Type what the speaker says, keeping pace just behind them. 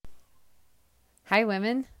Hi,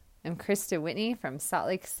 women. I'm Krista Whitney from Salt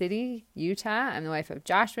Lake City, Utah. I'm the wife of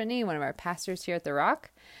Josh Whitney, one of our pastors here at The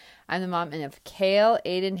Rock. I'm the mom of Kale,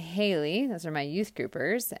 Aiden, Haley. Those are my youth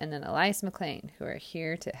groupers. And then Elias McLean, who are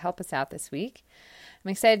here to help us out this week.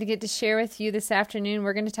 I'm excited to get to share with you this afternoon.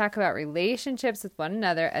 We're going to talk about relationships with one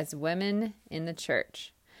another as women in the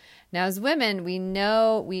church. Now, as women, we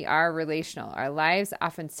know we are relational. Our lives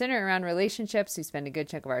often center around relationships. We spend a good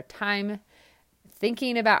chunk of our time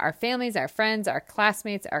thinking about our families, our friends, our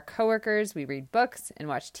classmates, our coworkers. We read books and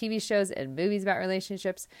watch TV shows and movies about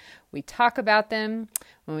relationships. We talk about them.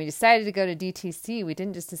 When we decided to go to DTC, we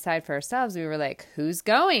didn't just decide for ourselves. We were like, who's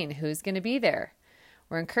going? Who's going to be there?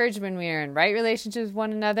 We're encouraged when we are in right relationships with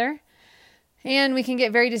one another. And we can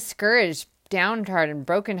get very discouraged, downtrodden,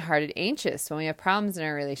 brokenhearted, anxious when we have problems in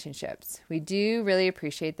our relationships. We do really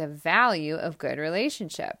appreciate the value of good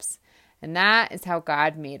relationships. And that is how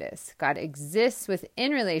God made us. God exists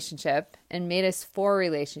within relationship and made us for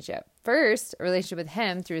relationship. First, a relationship with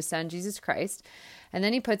Him through His Son, Jesus Christ. And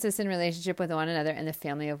then He puts us in relationship with one another in the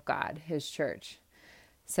family of God, His church.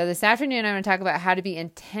 So this afternoon, I'm going to talk about how to be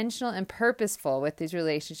intentional and purposeful with these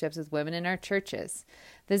relationships with women in our churches.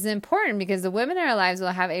 This is important because the women in our lives will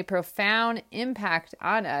have a profound impact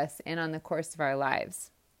on us and on the course of our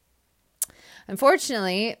lives.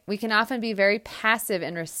 Unfortunately, we can often be very passive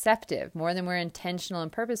and receptive more than we're intentional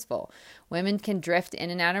and purposeful. Women can drift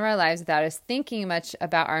in and out of our lives without us thinking much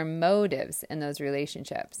about our motives in those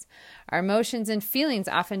relationships. Our emotions and feelings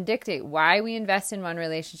often dictate why we invest in one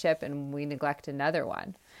relationship and we neglect another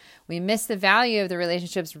one. We miss the value of the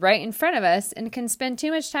relationships right in front of us and can spend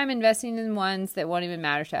too much time investing in ones that won't even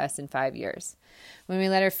matter to us in 5 years. When we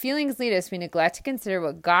let our feelings lead us, we neglect to consider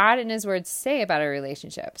what God and His Word say about our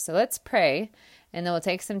relationship. So let's pray, and then we'll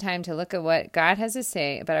take some time to look at what God has to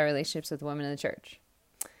say about our relationships with women in the church.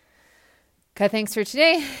 God, thanks for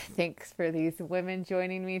today. Thanks for these women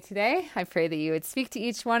joining me today. I pray that you would speak to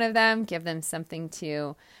each one of them, give them something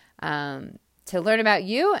to learn about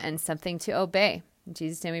you and something to obey. In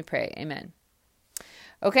Jesus' name we pray. Amen.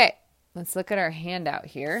 Okay, let's look at our handout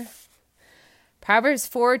here. Proverbs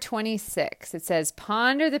 4:26, it says,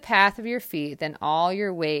 "Ponder the path of your feet, then all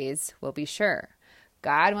your ways will be sure."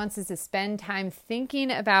 God wants us to spend time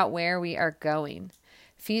thinking about where we are going.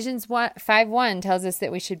 Ephesians 5:1 tells us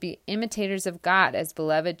that we should be imitators of God as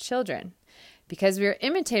beloved children. Because we are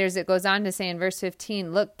imitators, it goes on to say in verse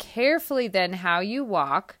 15, "Look carefully then how you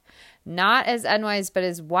walk, not as unwise, but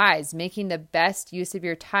as wise, making the best use of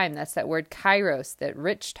your time." That's that word kairos that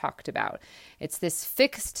Rich talked about. It's this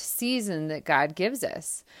fixed season that God gives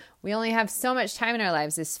us. We only have so much time in our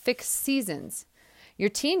lives, this fixed seasons. Your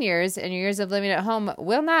teen years and your years of living at home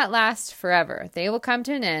will not last forever. They will come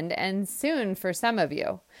to an end, and soon for some of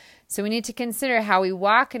you. So we need to consider how we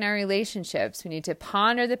walk in our relationships. We need to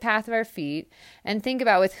ponder the path of our feet and think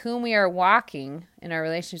about with whom we are walking in our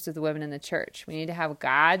relationships with the women in the church. We need to have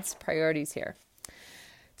God's priorities here.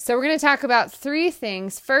 So we're going to talk about 3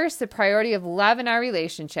 things. First, the priority of love in our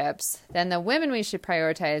relationships, then the women we should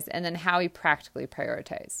prioritize, and then how we practically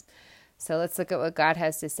prioritize. So let's look at what God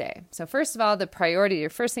has to say. So first of all, the priority, your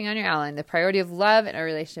first thing on your outline, the priority of love in our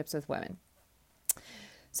relationships with women.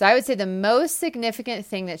 So I would say the most significant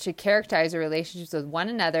thing that should characterize our relationships with one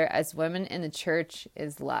another as women in the church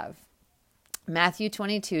is love. Matthew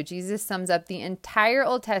 22, Jesus sums up the entire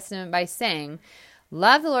Old Testament by saying,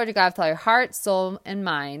 "Love the Lord your God with all your heart, soul, and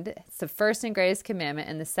mind." It's the first and greatest commandment,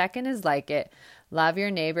 and the second is like it. Love your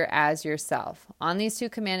neighbor as yourself. On these 2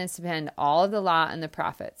 commandments depend all of the law and the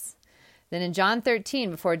prophets. Then in John 13,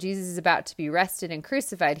 before Jesus is about to be arrested and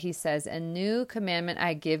crucified, He says, "A new commandment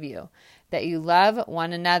I give you, that you love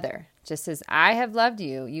one another. Just as I have loved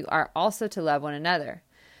you, you are also to love one another."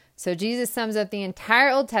 So Jesus sums up the entire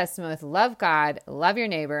Old Testament with love God, love your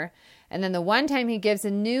neighbor. And then the one time He gives a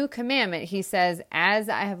new commandment, He says, "As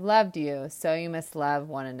I have loved you, so you must love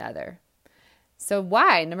one another." So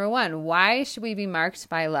why? Number 1, why should we be marked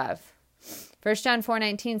by love? 1 John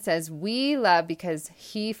 4:19 says, "We love because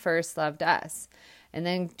He first loved us." And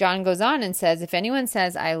then John goes on and says, "If anyone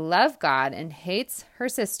says, 'I love God,' and hates her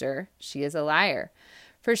sister, she is a liar.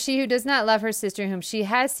 For she who does not love her sister whom she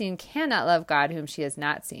has seen cannot love God whom she has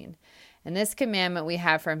not seen. And this commandment we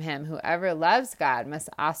have from Him, whoever loves God must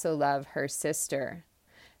also love her sister."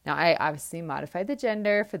 Now, I obviously modified the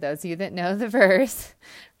gender for those of you that know the verse,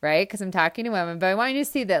 right? Because I'm talking to women. But I want you to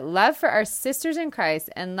see that love for our sisters in Christ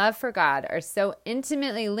and love for God are so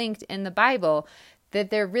intimately linked in the Bible that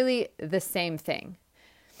they're really the same thing.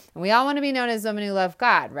 And we all want to be known as women who love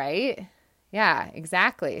God, right? Yeah,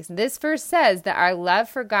 exactly. So this verse says that our love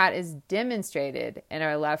for God is demonstrated in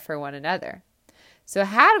our love for one another. So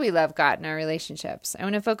how do we love God in our relationships? I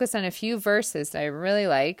want to focus on a few verses that I really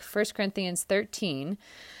like. 1 Corinthians 13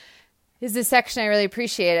 is the section I really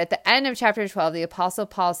appreciate. At the end of chapter 12, the Apostle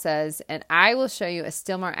Paul says, "And I will show you a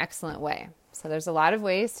still more excellent way." So there's a lot of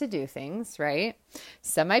ways to do things, right?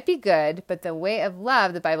 Some might be good, but the way of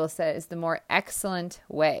love, the Bible says, is the more excellent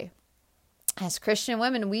way. As Christian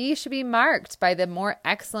women, we should be marked by the more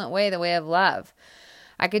excellent way, the way of love.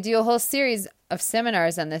 I could do a whole series of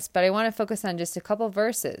seminars on this, but I want to focus on just a couple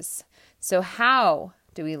verses. So how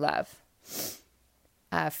do we love?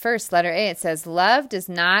 First, letter A, it says, love does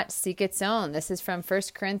not seek its own. This is from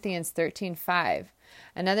 1 Corinthians 13:5.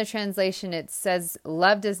 Another translation, it says,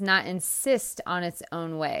 love does not insist on its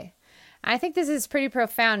own way. I think this is pretty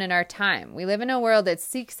profound in our time. We live in a world that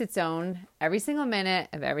seeks its own every single minute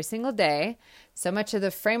of every single day. So much of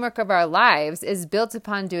the framework of our lives is built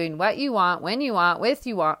upon doing what you want, when you want, with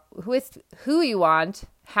who you want,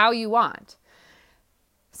 how you want.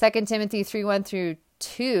 2 Timothy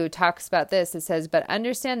 3:1-2 talks about this. It says, "But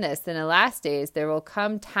understand this, in the last days there will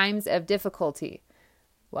come times of difficulty."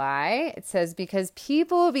 Why? It says, because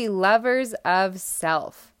people will be lovers of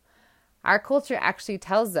self. Our culture actually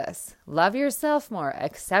tells us, love yourself more,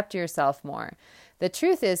 accept yourself more. The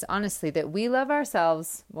truth is, honestly, that we love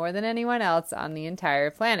ourselves more than anyone else on the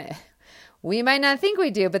entire planet. We might not think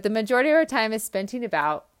we do, but the majority of our time is spent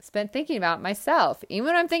thinking about myself. Even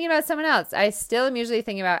when I'm thinking about someone else, I still am usually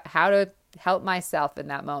thinking about how to help myself in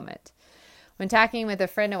that moment. When talking with a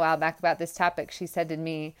friend a while back about this topic, she said to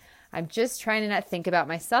me, "I'm just trying to not think about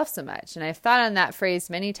myself so much." And I've thought on that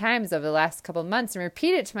phrase many times over the last couple of months and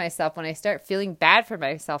repeat it to myself when I start feeling bad for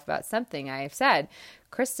myself about something I have said.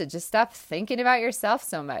 Krista, just stop thinking about yourself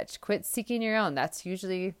so much. Quit seeking your own. That's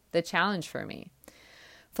usually the challenge for me.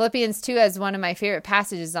 Philippians 2 is one of my favorite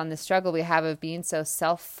passages on the struggle we have of being so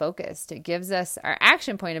self-focused. It gives us our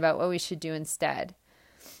action point about what we should do instead.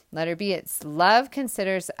 Letter B, it's love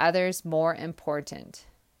considers others more important.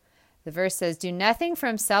 The verse says, "Do nothing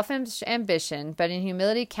from self-ambition, but in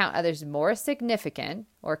humility count others more significant,"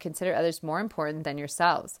 or consider others more important than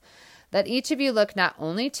yourselves. "Let each of you look not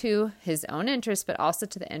only to his own interests, but also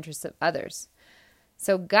to the interests of others."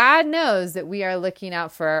 So God knows that we are looking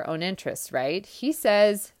out for our own interests, right? He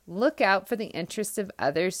says, look out for the interests of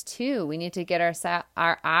others too. We need to get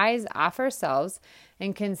our eyes off ourselves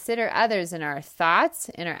and consider others in our thoughts,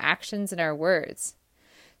 in our actions, and our words.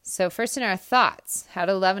 So first in our thoughts, how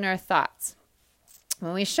to love in our thoughts.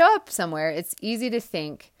 When we show up somewhere, it's easy to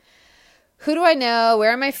think, who do I know?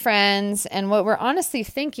 Where are my friends? And what we're honestly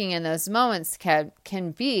thinking in those moments can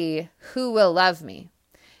be, who will love me?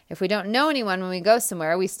 If we don't know anyone when we go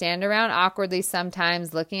somewhere, we stand around awkwardly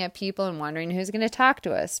sometimes looking at people and wondering who's going to talk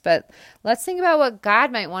to us. But let's think about what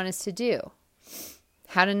God might want us to do.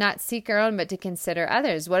 How to not seek our own, but to consider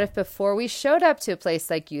others. What if before we showed up to a place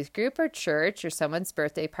like youth group or church or someone's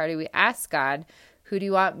birthday party, we asked God, who do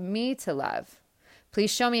you want me to love?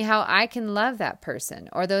 Please show me how I can love that person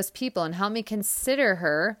or those people and help me consider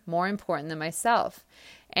her more important than myself.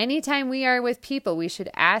 Anytime we are with people, we should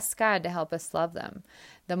ask God to help us love them.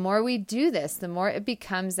 The more we do this, the more it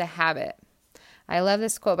becomes a habit. I love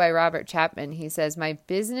this quote by Robert Chapman. He says, "My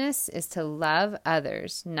business is to love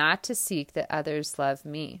others, not to seek that others love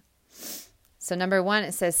me." So number 1,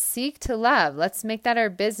 it says, seek to love. Let's make that our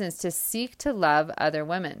business to seek to love other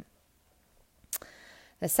women.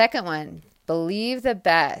 The second one, believe the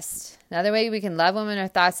best. Another way we can love women in our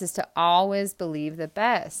thoughts is to always believe the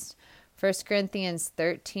best. 1 Corinthians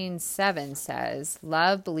 13:7 says,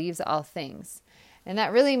 love believes all things. And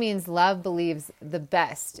that really means love believes the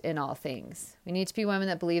best in all things. We need to be women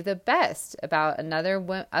that believe the best about other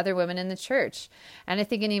women in the church. And I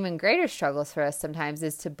think an even greater struggle for us sometimes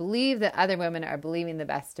is to believe that other women are believing the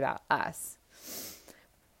best about us.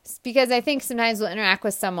 It's because I think sometimes we'll interact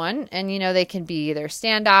with someone and, they can be either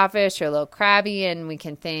standoffish or a little crabby, and we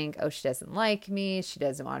can think, oh, she doesn't like me. She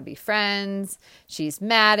doesn't want to be friends. She's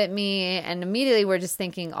mad at me. And immediately we're just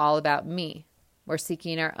thinking all about me. We're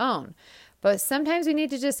seeking our own. But sometimes we need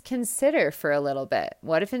to just consider for a little bit.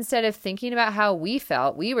 What if instead of thinking about how we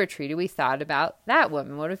felt, we were treated, we thought about that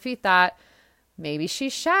woman? What if we thought, maybe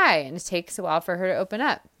she's shy and it takes a while for her to open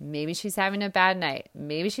up? Maybe she's having a bad night.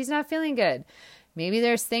 Maybe she's not feeling good. Maybe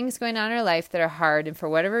there's things going on in her life that are hard, and for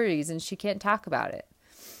whatever reason, she can't talk about it.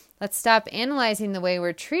 Let's stop analyzing the way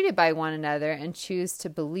we're treated by one another and choose to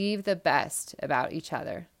believe the best about each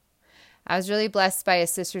other. I was really blessed by a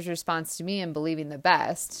sister's response to me in believing the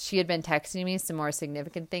best. She had been texting me some more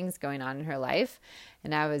significant things going on in her life,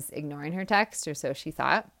 and I was ignoring her text, or so she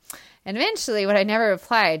thought. And eventually, when I never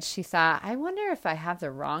replied, she thought, I wonder if I have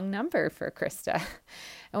the wrong number for Krista.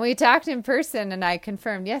 And we talked in person, and I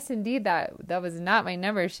confirmed, yes, indeed, that was not my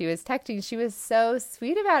number. She was texting. She was so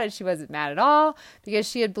sweet about it. She wasn't mad at all because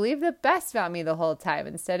she had believed the best about me the whole time.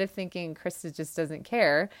 Instead of thinking Krista just doesn't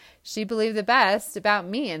care, she believed the best about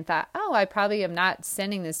me and thought, oh, I probably am not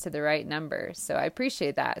sending this to the right number. So I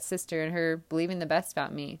appreciate that, sister, and her believing the best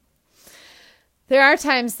about me. There are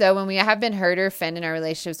times, though, when we have been hurt or offended in our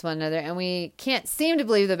relationships with one another, and we can't seem to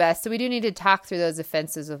believe the best, so we do need to talk through those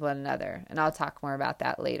offenses with one another, and I'll talk more about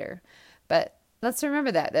that later. But let's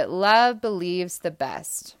remember that love believes the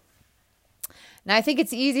best. Now, I think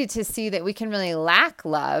it's easy to see that we can really lack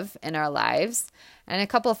love in our lives, and a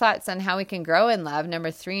couple of thoughts on how we can grow in love.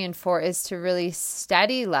 Number 3 and 4 is to really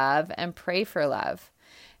study love and pray for love.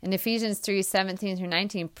 In Ephesians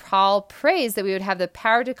 3:17-19, Paul prays that we would have the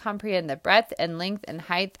power to comprehend the breadth and length and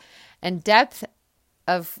height and depth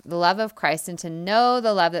of the love of Christ and to know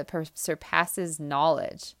the love that surpasses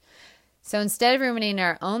knowledge. So instead of ruminating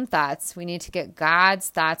our own thoughts, we need to get God's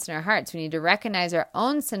thoughts in our hearts. We need to recognize our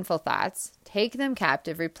own sinful thoughts, take them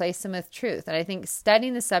captive, replace them with truth. And I think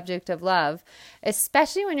studying the subject of love,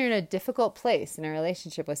 especially when you're in a difficult place in a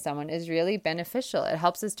relationship with someone, is really beneficial. It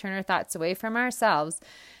helps us turn our thoughts away from ourselves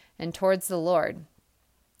and towards the Lord.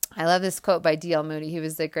 I love this quote by D.L. Moody. He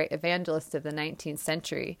was the great evangelist of the 19th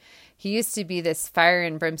century. He used to be this fire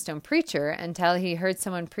and brimstone preacher until he heard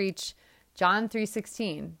someone preach John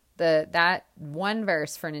 3:16. That one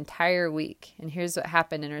verse for an entire week. And here's what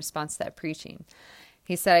happened in response to that preaching.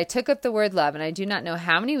 He said, I took up the word love, and I do not know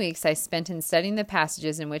how many weeks I spent in studying the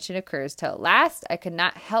passages in which it occurs, till at last I could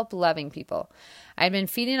not help loving people. I had been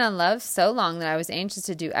feeding on love so long that I was anxious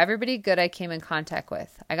to do everybody good I came in contact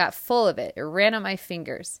with. I got full of it. It ran up my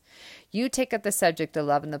fingers. You take up the subject of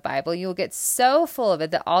love in the Bible, you will get so full of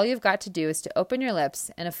it that all you've got to do is to open your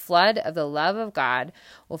lips, and a flood of the love of God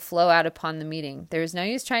will flow out upon the meeting. There is no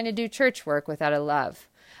use trying to do church work without a love.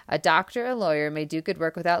 A doctor, a lawyer may do good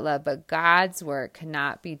work without love, but God's work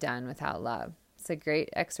cannot be done without love. It's a great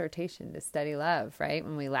exhortation to study love, right?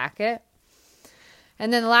 When we lack it.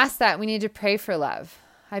 And then the last thought, we need to pray for love.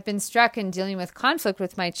 I've been struck in dealing with conflict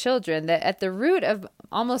with my children that at the root of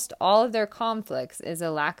almost all of their conflicts is a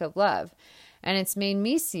lack of love. And it's made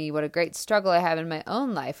me see what a great struggle I have in my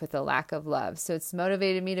own life with a lack of love. So it's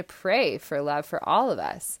motivated me to pray for love for all of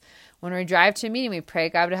us. When we drive to a meeting, we pray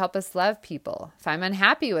God to help us love people. If I'm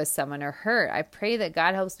unhappy with someone or hurt, I pray that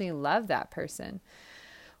God helps me love that person.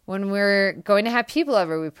 When we're going to have people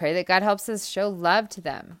over, we pray that God helps us show love to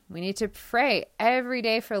them. We need to pray every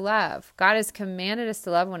day for love. God has commanded us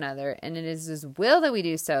to love one another, and it is His will that we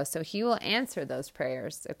do so, so He will answer those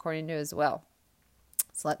prayers according to His will.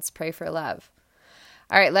 So let's pray for love.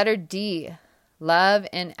 All right, letter D, love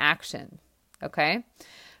in action. Okay?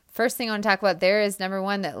 First thing I want to talk about there is number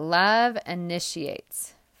 1, that love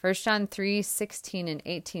initiates. 1 John 3:16 and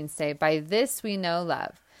 18 say, by this we know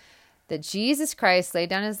love, that Jesus Christ laid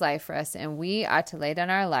down His life for us, and we ought to lay down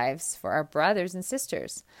our lives for our brothers and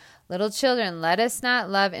sisters. Little children, let us not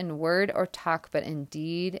love in word or talk, but in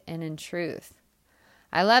deed and in truth.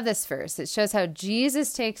 I love this verse. It shows how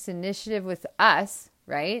Jesus takes initiative with us,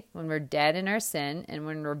 right? When we're dead in our sin and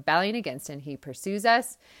when we're rebelling against Him, He pursues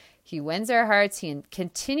us. He wins our hearts. He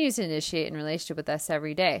continues to initiate in relationship with us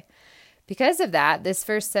every day. Because of that, this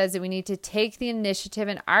verse says that we need to take the initiative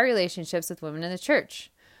in our relationships with women in the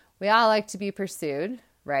church. We all like to be pursued,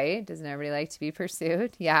 right? Doesn't everybody like to be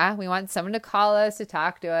pursued? Yeah, we want someone to call us, to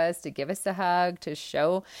talk to us, to give us a hug, to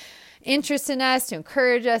show interest in us, to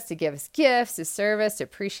encourage us, to give us gifts, to serve us, to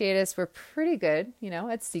appreciate us. We're pretty good,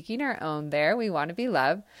 at seeking our own there. We want to be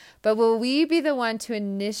loved. But will we be the one to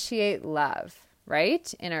initiate love,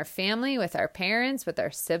 right? In our family, with our parents, with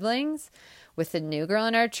our siblings, with the new girl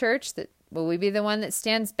in our church? Will we be the one that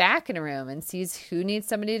stands back in a room and sees who needs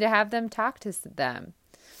somebody to have them talk to them?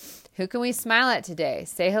 Who can we smile at today?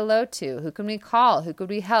 Say hello to? Who can we call? Who could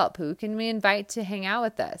we help? Who can we invite to hang out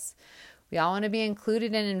with us? We all want to be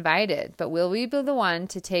included and invited, but will we be the one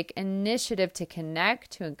to take initiative to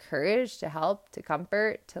connect, to encourage, to help, to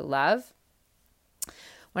comfort, to love?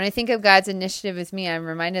 When I think of God's initiative with me, I'm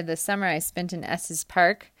reminded of the summer I spent in Estes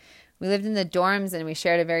Park. We lived in the dorms, and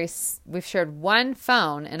we've shared one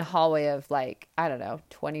phone in a hallway of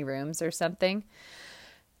 20 rooms or something.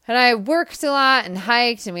 And I worked a lot and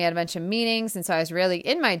hiked, and we had a bunch of meetings, and so I was rarely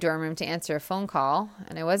in my dorm room to answer a phone call,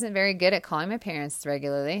 and I wasn't very good at calling my parents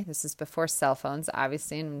regularly. This is before cell phones,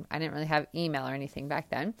 obviously, and I didn't really have email or anything back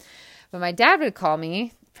then. But my dad would call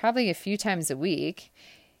me probably a few times a week.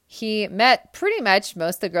 He met pretty much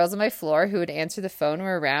most of the girls on my floor who would answer the phone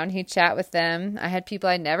were around. He'd chat with them. I had people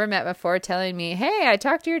I'd never met before telling me, hey, I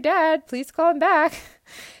talked to your dad. Please call him back.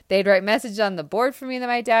 They'd write messages on the board for me that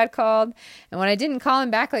my dad called. And when I didn't call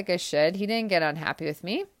him back like I should, he didn't get unhappy with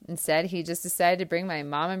me. Instead, he just decided to bring my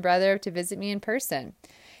mom and brother to visit me in person.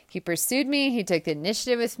 He pursued me. He took the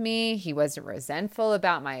initiative with me. He wasn't resentful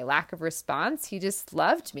about my lack of response. He just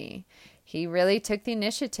loved me. He really took the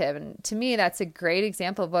initiative. And to me, that's a great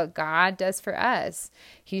example of what God does for us.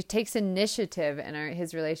 He takes initiative in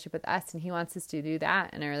his relationship with us, and he wants us to do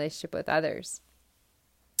that in our relationship with others.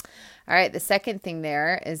 All right, the second thing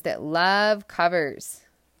there is that love covers.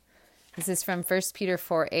 This is from 1 Peter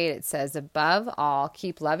 4:8. It says, above all,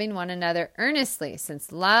 keep loving one another earnestly,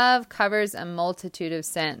 since love covers a multitude of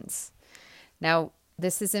sins. Now,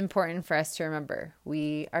 this is important for us to remember.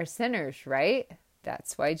 We are sinners, right?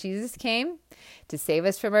 That's why Jesus came, to save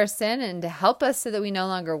us from our sin and to help us so that we no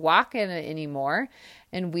longer walk in it anymore.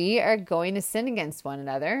 And we are going to sin against one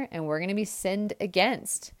another, and we're going to be sinned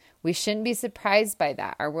against. We shouldn't be surprised by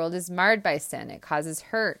that. Our world is marred by sin. It causes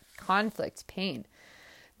hurt, conflict, pain.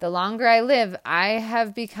 The longer I live, I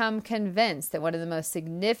have become convinced that one of the most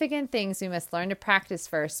significant things we must learn to practice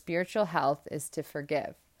for our spiritual health is to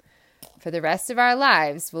forgive. For the rest of our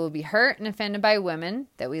lives, we'll be hurt and offended by women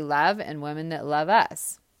that we love and women that love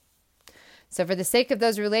us. So for the sake of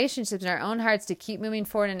those relationships in our own hearts to keep moving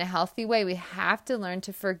forward in a healthy way, we have to learn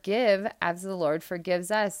to forgive as the Lord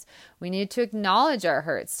forgives us. We need to acknowledge our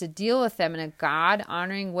hurts, to deal with them in a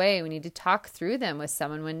God-honoring way. We need to talk through them with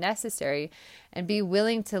someone when necessary and be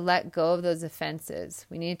willing to let go of those offenses.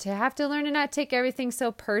 We need to have to learn to not take everything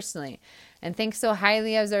so personally and think so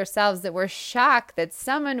highly of ourselves that we're shocked that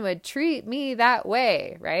someone would treat me that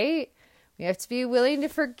way, right? We have to be willing to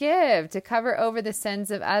forgive, to cover over the sins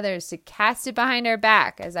of others, to cast it behind our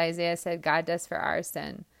back, as Isaiah said God does for our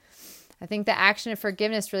sin. I think the action of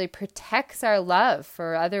forgiveness really protects our love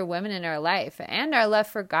for other women in our life and our love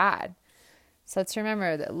for God. So let's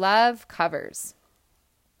remember that love covers.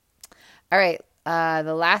 All right,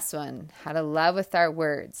 the last one, how to love with our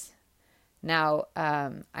words. Now,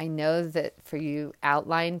 I know that for you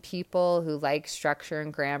outline people who like structure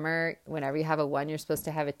and grammar, whenever you have a 1, you're supposed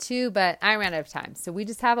to have a 2, but I ran out of time. So we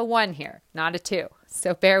just have a 1 here, not a 2.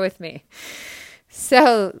 So bear with me.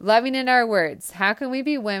 So loving in our words. How can we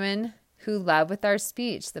be women who love with our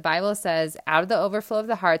speech? The Bible says, out of the overflow of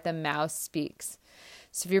the heart, the mouth speaks.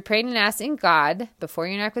 So if you're praying and asking God, before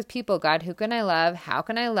you interact with people, God, who can I love? How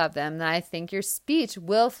can I love them? Then I think your speech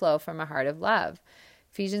will flow from a heart of love.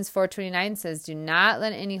 Ephesians 4:29 says, do not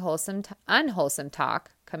let any unwholesome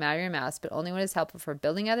talk come out of your mouths, but only what is helpful for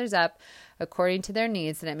building others up according to their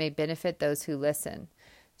needs, that it may benefit those who listen.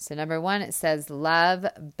 So number 1, it says love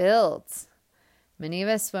builds. Many of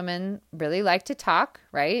us women really like to talk,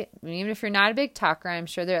 right? I mean, even if you're not a big talker, I'm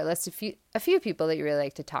sure there are at least a few people that you really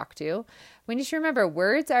like to talk to. We need to remember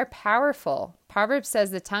words are powerful. Proverbs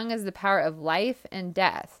says the tongue has the power of life and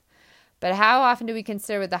death. But how often do we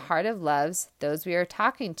consider with the heart of loves those we are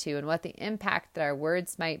talking to and what the impact that our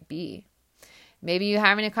words might be? Maybe you're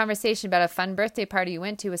having a conversation about a fun birthday party you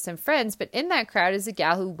went to with some friends, but in that crowd is a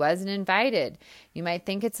gal who wasn't invited. You might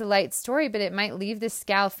think it's a light story, but it might leave this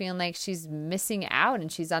gal feeling like she's missing out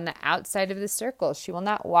and she's on the outside of the circle. She will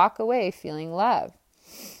not walk away feeling loved.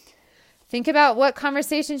 Think about what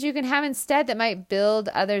conversations you can have instead that might build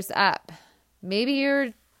others up. Maybe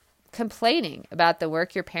you're complaining about the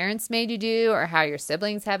work your parents made you do or how your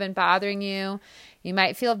siblings have been bothering you. You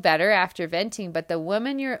might feel better after venting, but the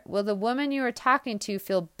woman you are talking to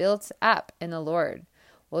feel built up in the Lord?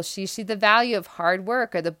 Will she see the value of hard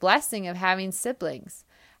work or the blessing of having siblings?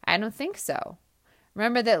 I don't think so.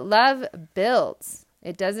 Remember that love builds.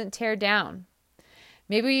 It doesn't tear down.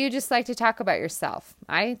 Maybe you just like to talk about yourself.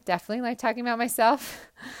 I definitely like talking about myself,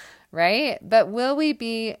 right? But will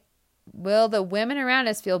the women around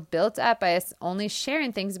us feel built up by us only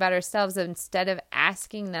sharing things about ourselves instead of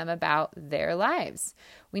asking them about their lives?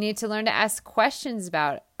 We need to learn to ask questions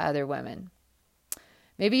about other women.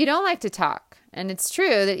 Maybe you don't like to talk, and it's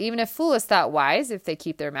true that even a fool is thought wise if they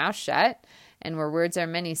keep their mouth shut, and where words are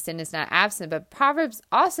many, sin is not absent. But Proverbs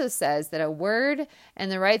also says that a word in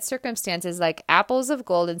the right circumstances like apples of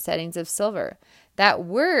gold in settings of silver. That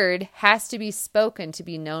word has to be spoken to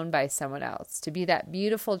be known by someone else, to be that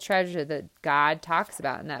beautiful treasure that God talks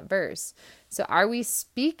about in that verse. So are we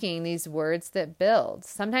speaking these words that build?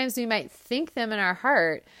 Sometimes we might think them in our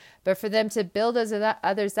heart, but for them to build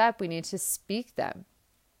others up, we need to speak them.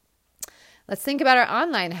 Let's think about our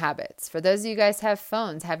online habits. For those of you guys who have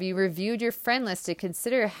phones, have you reviewed your friend list to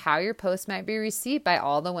consider how your post might be received by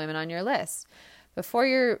all the women on your list? Before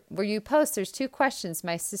you post, there's 2 questions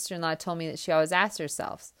my sister-in-law told me that she always asks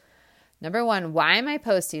herself. Number 1, why am I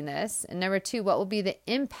posting this? And number 2, what will be the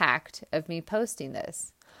impact of me posting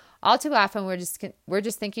this? All too often, we're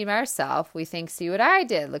just thinking about ourselves. We think, see what I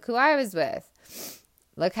did. Look who I was with.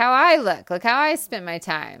 Look how I look. Look how I spent my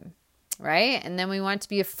time, right? And then we want to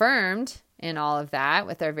be affirmed in all of that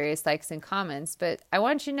with our various likes and comments. But I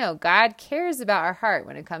want you to know, God cares about our heart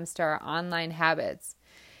when it comes to our online habits.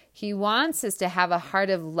 He wants us to have a heart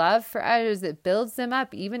of love for others that builds them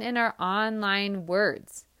up, even in our online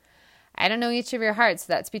words. I don't know each of your hearts,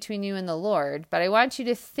 so that's between you and the Lord, but I want you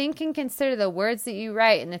to think and consider the words that you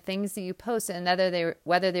write and the things that you post, and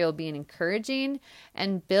whether they will be encouraging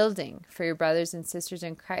and building for your brothers and sisters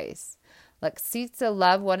in Christ. Let's seek to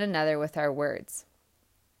love one another with our words.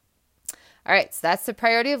 All right, so that's the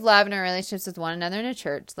priority of love in our relationships with one another in a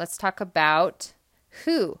church. Let's talk about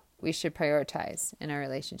who we should prioritize in our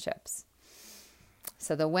relationships.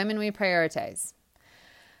 So the women we prioritize.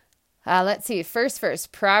 Let's see.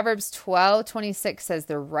 First, Proverbs 12:26 says,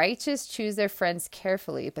 "The righteous choose their friends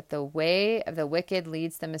carefully, but the way of the wicked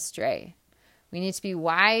leads them astray." We need to be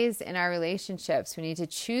wise in our relationships. We need to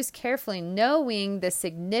choose carefully, knowing the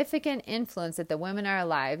significant influence that the women in our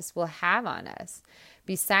lives will have on us.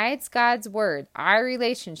 Besides God's word, our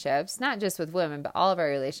relationships, not just with women, but all of our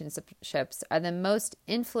relationships, are the most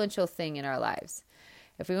influential thing in our lives.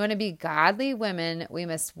 If we want to be godly women, we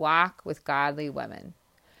must walk with godly women.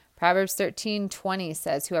 Proverbs 13:20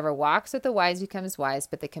 says, "Whoever walks with the wise becomes wise,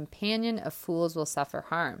 but the companion of fools will suffer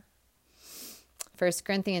harm." 1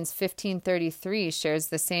 Corinthians 15:33 shares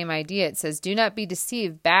the same idea. It says, "Do not be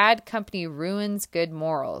deceived. Bad company ruins good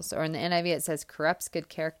morals." Or in the NIV, it says, "corrupts good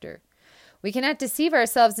character." We cannot deceive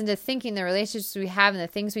ourselves into thinking the relationships we have and the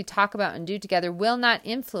things we talk about and do together will not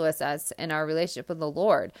influence us in our relationship with the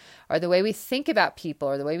Lord, or the way we think about people,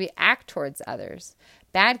 or the way we act towards others.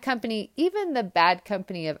 Bad company, even the bad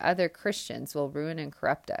company of other Christians, will ruin and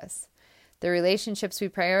corrupt us. The relationships we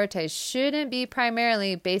prioritize shouldn't be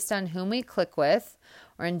primarily based on whom we click with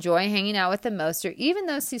or enjoy hanging out with the most, or even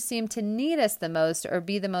those who seem to need us the most or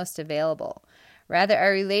be the most available. Rather,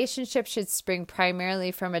 our relationship should spring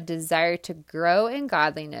primarily from a desire to grow in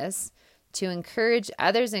godliness, to encourage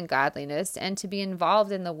others in godliness, and to be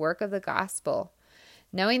involved in the work of the gospel.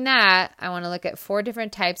 Knowing that, I want to look at 4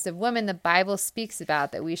 different types of women the Bible speaks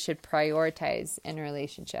about that we should prioritize in a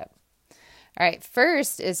relationship. All right,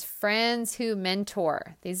 first is friends who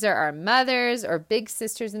mentor. These are our mothers or big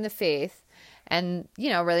sisters in the faith, and,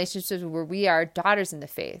 relationships where we are daughters in the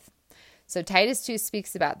faith. So Titus 2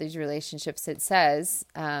 speaks about these relationships. It says,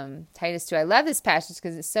 Titus 2, I love this passage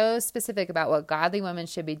because it's so specific about what godly women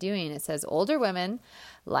should be doing. It says, older women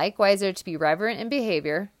likewise are to be reverent in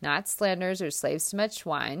behavior, not slanderers or slaves to much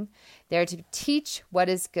wine. They are to teach what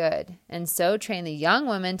is good, and so train the young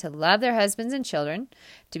women to love their husbands and children,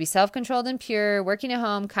 to be self-controlled and pure, working at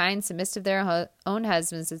home, kind, submissive to their own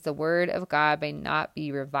husbands, as the word of God may not be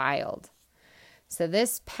reviled. So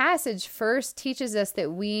this passage first teaches us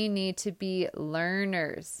that we need to be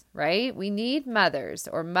learners, right? We need mothers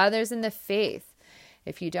or mothers in the faith.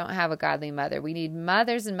 If you don't have a godly mother, we need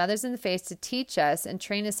mothers and mothers in the faith to teach us and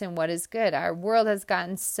train us in what is good. Our world has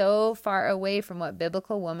gotten so far away from what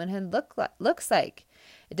biblical womanhood looks like.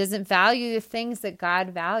 It doesn't value the things that God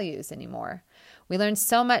values anymore. We learn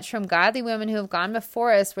so much from godly women who have gone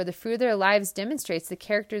before us, where the fruit of their lives demonstrates the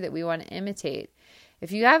character that we want to imitate.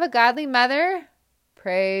 If you have a godly mother,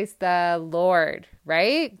 praise the Lord,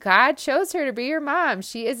 right? God chose her to be your mom.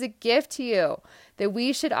 She is a gift to you that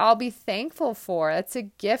we should all be thankful for. That's a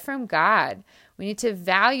gift from God. We need to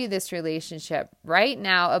value this relationship right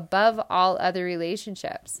now above all other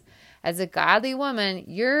relationships. As a godly woman,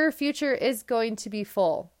 your future is going to be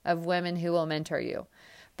full of women who will mentor you.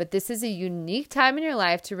 But this is a unique time in your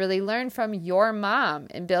life to really learn from your mom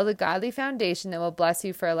and build a godly foundation that will bless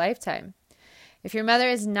you for a lifetime. If your mother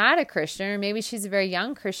is not a Christian, or maybe she's a very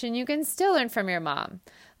young Christian, you can still learn from your mom.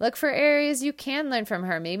 Look for areas you can learn from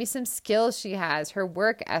her, maybe some skills she has, her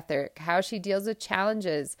work ethic, how she deals with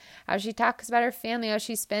challenges, how she talks about her family, how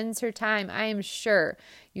she spends her time. I am sure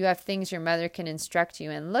you have things your mother can instruct you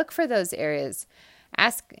in. Look for those areas.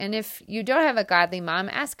 And if you don't have a godly mom,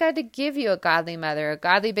 ask God to give you a godly mother, a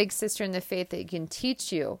godly big sister in the faith that can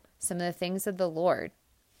teach you some of the things of the Lord.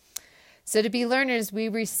 So to be learners, we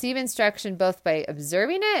receive instruction both by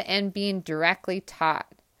observing it and being directly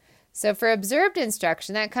taught. So for observed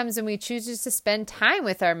instruction, that comes when we choose just to spend time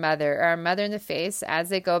with our mother in the faith as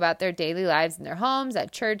they go about their daily lives in their homes,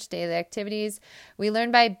 at church, daily activities. We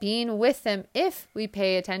learn by being with them if we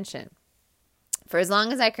pay attention. For as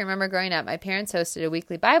long as I can remember growing up, my parents hosted a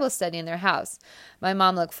weekly Bible study in their house. My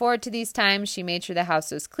mom looked forward to these times. She made sure the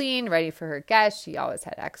house was clean, ready for her guests. She always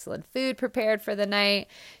had excellent food prepared for the night.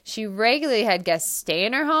 She regularly had guests stay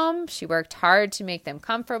in her home. She worked hard to make them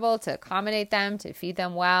comfortable, to accommodate them, to feed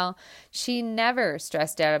them well. She never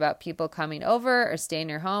stressed out about people coming over or staying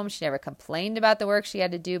in her home. She never complained about the work she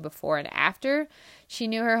had to do before and after. She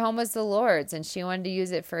knew her home was the Lord's, and she wanted to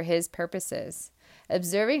use it for His purposes.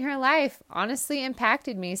 Observing her life honestly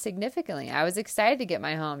impacted me significantly. I was excited to get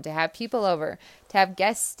my home, to have people over, to have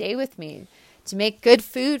guests stay with me, to make good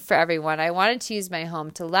food for everyone. I wanted to use my home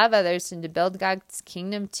to love others and to build God's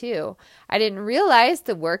kingdom too. I didn't realize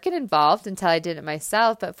the work it involved until I did it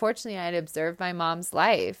myself, but fortunately I had observed my mom's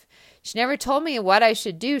life. She never told me what I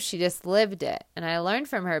should do. She just lived it. And I learned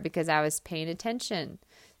from her because I was paying attention.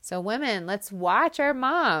 So women, let's watch our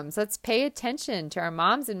moms. Let's pay attention to our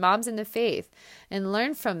moms and moms in the faith and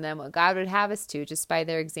learn from them what God would have us to just by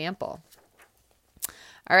their example.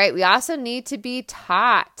 All right, we also need to be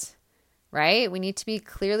taught, right? We need to be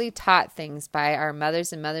clearly taught things by our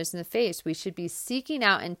mothers and mothers in the faith. We should be seeking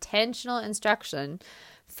out intentional instruction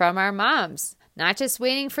from our moms, not just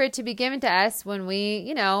waiting for it to be given to us when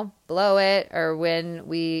we, blow it, or when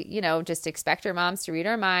we, just expect our moms to read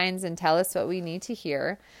our minds and tell us what we need to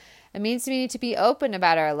hear. It means we need to be open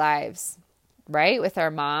about our lives, right? With our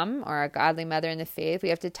mom or our godly mother in the faith, we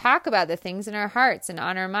have to talk about the things in our hearts and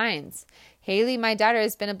on our minds. Haley, my daughter,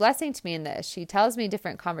 has been a blessing to me in this. She tells me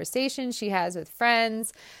different conversations she has with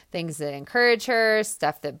friends, things that encourage her,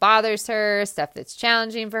 stuff that bothers her, stuff that's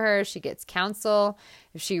challenging for her. She gets counsel.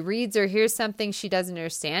 If she reads or hears something she doesn't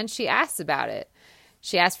understand, she asks about it.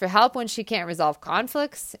 She asks for help when she can't resolve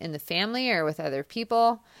conflicts in the family or with other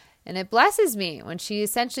people. And it blesses me when she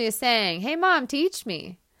essentially is saying, "Hey, Mom, teach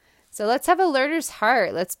me." So let's have a learner's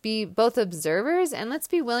heart. Let's be both observers and let's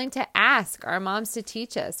be willing to ask our moms to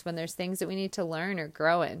teach us when there's things that we need to learn or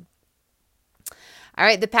grow in. All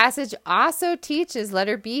right, the passage also teaches,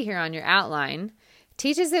 letter B here on your outline,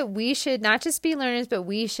 teaches that we should not just be learners, but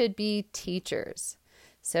we should be teachers.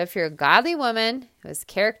 So if you're a godly woman who has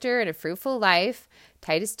character and a fruitful life,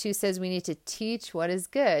 Titus 2 says we need to teach what is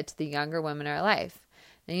good to the younger women in our life.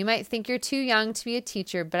 Now, you might think you're too young to be a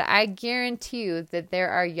teacher, but I guarantee you that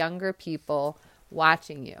there are younger people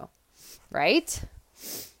watching you, right?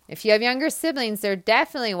 If you have younger siblings, they're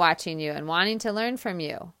definitely watching you and wanting to learn from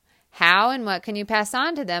you. How and what can you pass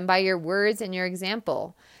on to them by your words and your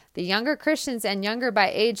example? The younger Christians and younger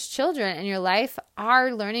by age children in your life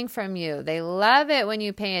are learning from you. They love it when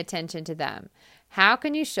you pay attention to them. How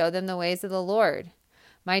can you show them the ways of the Lord?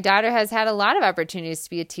 My daughter has had a lot of opportunities to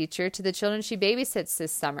be a teacher to the children she babysits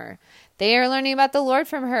this summer. They are learning about the Lord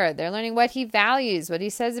from her. They're learning what He values, what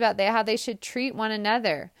He says about how they should treat one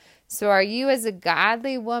another. So are you, as a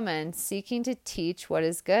godly woman, seeking to teach what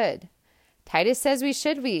is good? Titus says we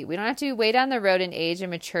should be. We don't have to be way down the road in age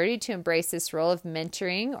and maturity to embrace this role of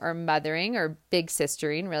mentoring or mothering or big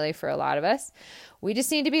sistering, really, for a lot of us. We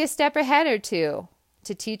just need to be a step ahead or two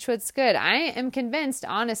to teach what's good. I am convinced,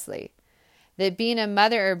 honestly, that being a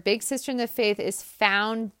mother or big sister in the faith is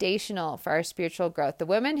foundational for our spiritual growth. The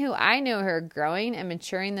women who I know who are growing and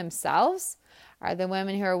maturing themselves are the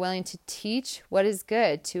women who are willing to teach what is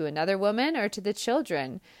good to another woman or to the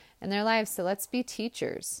children in their lives. So let's be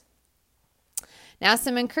teachers. Now,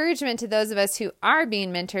 some encouragement to those of us who are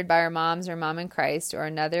being mentored by our moms or mom in Christ or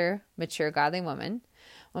another mature godly woman.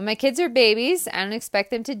 When my kids are babies, I don't expect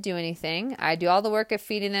them to do anything. I do all the work of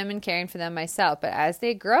feeding them and caring for them myself. But as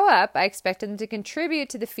they grow up, I expect them to contribute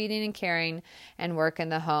to the feeding and caring and work in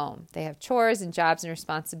the home. They have chores and jobs and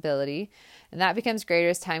responsibility, and that becomes greater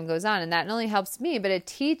as time goes on. And that not only helps me, but it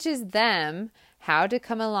teaches them how to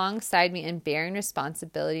come alongside me in bearing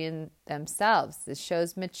responsibility in themselves. This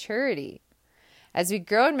shows maturity. As we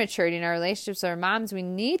grow in maturity in our relationships with our moms, we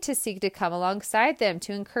need to seek to come alongside them,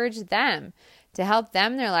 to encourage them, to help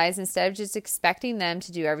them in their lives instead of just expecting them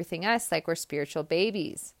to do everything else like we're spiritual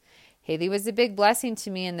babies. Haley was a big blessing to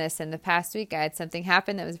me in this. In the past week, I had something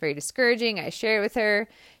happen that was very discouraging. I shared it with her.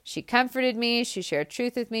 She comforted me. She shared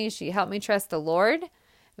truth with me. She helped me trust the Lord. It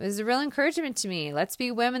was a real encouragement to me. Let's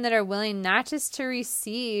be women that are willing not just to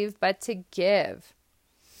receive, but to give.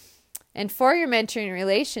 And for your mentoring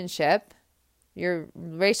relationship, your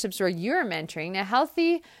relationships where you're mentoring, a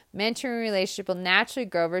healthy mentoring relationship will naturally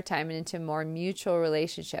grow over time and into a more mutual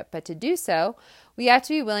relationship. But to do so, we have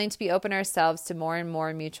to be willing to be open ourselves to more and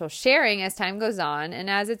more mutual sharing as time goes on and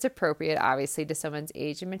as it's appropriate, obviously, to someone's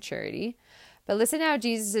age and maturity. But listen to how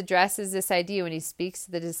Jesus addresses this idea when He speaks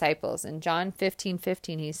to the disciples. In John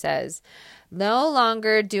 15:15, He says, "No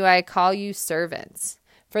longer do I call you servants,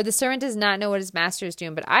 For the servant does not know what his master is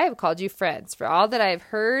doing, but I have called you friends. For all that I have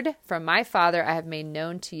heard from my Father, I have made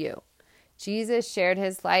known to you. Jesus shared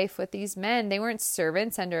his life with these men. They weren't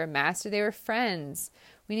servants under a master. They were friends.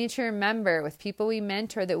 We need to remember with people we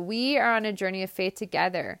mentor that we are on a journey of faith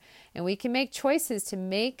together, and we can make choices to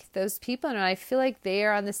make those people in our life feel like they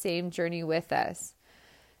are on the same journey with us.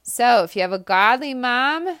 So if you have a godly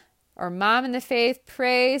mom or mom in the faith,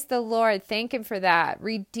 praise the Lord. Thank him for that.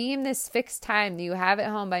 Redeem this fixed time that you have at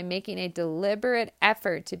home by making a deliberate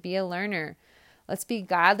effort to be a learner. Let's be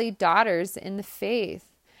godly daughters in the faith.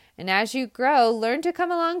 And as you grow, learn to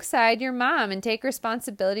come alongside your mom and take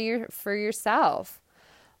responsibility for yourself.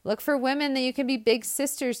 Look for women that you can be big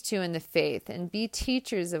sisters to in the faith and be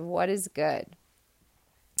teachers of what is good.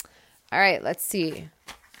 All right, let's see.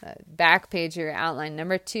 Back page of your outline.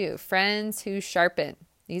 Number 2, friends who sharpen.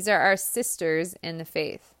 These are our sisters in the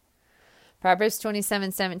faith. Proverbs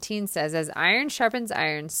 27:17 says, as iron sharpens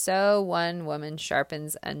iron, so one woman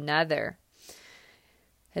sharpens another.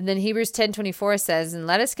 And then Hebrews 10:24 says, and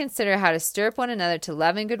let us consider how to stir up one another to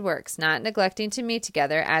love and good works, not neglecting to meet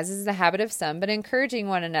together, as is the habit of some, but encouraging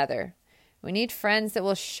one another. We need friends that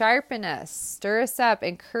will sharpen us, stir us up,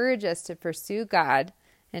 encourage us to pursue God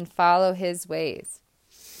and follow his ways.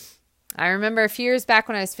 I remember a few years back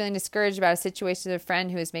when I was feeling discouraged about a situation with a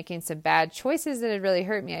friend who was making some bad choices that had really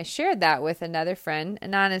hurt me. I shared that with another friend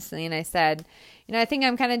anonymously, and I said, I think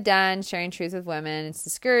I'm kind of done sharing truth with women. It's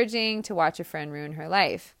discouraging to watch a friend ruin her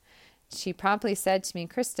life. She promptly said to me,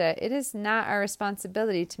 Krista, it is not our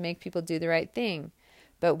responsibility to make people do the right thing,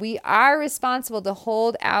 but we are responsible to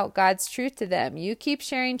hold out God's truth to them. You keep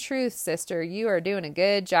sharing truth, sister. You are doing a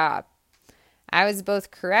good job. I was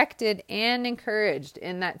both corrected and encouraged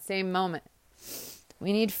in that same moment.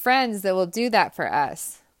 We need friends that will do that for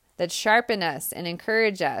us, that sharpen us and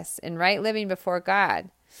encourage us in right living before God.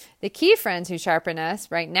 The key friends who sharpen us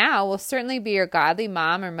right now will certainly be your godly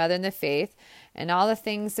mom or mother in the faith and all the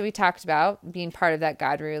things that we talked about being part of that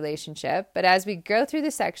godly relationship. But as we go through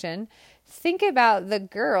the section, think about the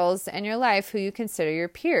girls in your life who you consider your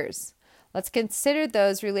peers. Let's consider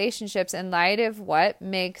those relationships in light of what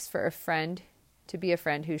makes for a friend to be a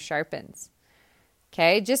friend who sharpens.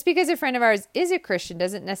 Okay, just because a friend of ours is a Christian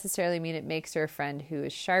doesn't necessarily mean it makes her a friend who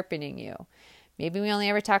is sharpening you. Maybe we only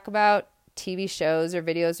ever talk about TV shows or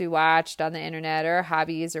videos we watched on the internet or our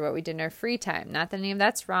hobbies or what we did in our free time. Not that any of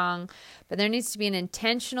that's wrong, but there needs to be an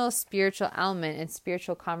intentional spiritual element and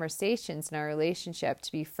spiritual conversations in our relationship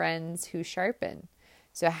to be friends who sharpen.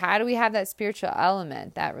 So how do we have that spiritual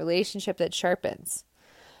element, that relationship that sharpens?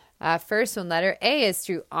 First one, letter A, is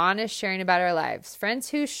through honest sharing about our lives.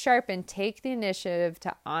 Friends who sharpen take the initiative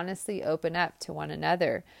to honestly open up to one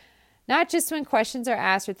another. Not just when questions are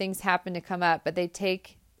asked or things happen to come up, but they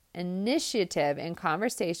take initiative in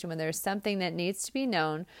conversation when there's something that needs to be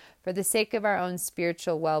known for the sake of our own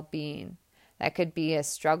spiritual well-being. That could be a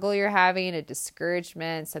struggle you're having, a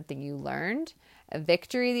discouragement, something you learned, a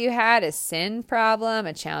victory that you had, a sin problem,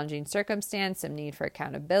 a challenging circumstance, some need for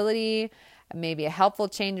accountability, maybe a helpful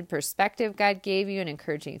change in perspective God gave you, an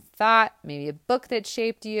encouraging thought, maybe a book that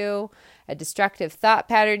shaped you, a destructive thought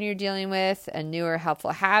pattern you're dealing with, a new or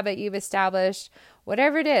helpful habit you've established.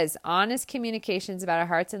 Whatever it is, honest communications about our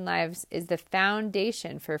hearts and lives is the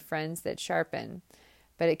foundation for friends that sharpen.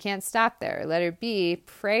 But it can't stop there. Letter B,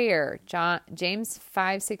 prayer. James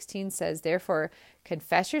 5:16 says, therefore,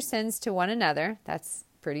 confess your sins to one another. That's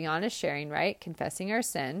pretty honest sharing, right? Confessing our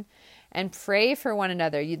sin. And pray for one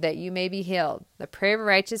another that you may be healed. The prayer of a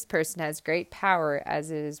righteous person has great power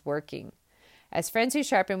as it is working. As friends who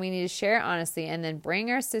sharpen, we need to share honestly and then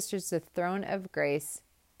bring our sisters to the throne of grace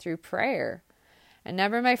through prayer. A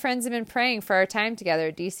number of my friends have been praying for our time together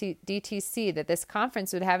at DTC that this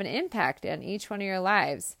conference would have an impact on each one of your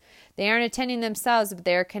lives. They aren't attending themselves, but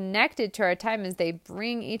they are connected to our time as they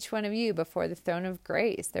bring each one of you before the throne of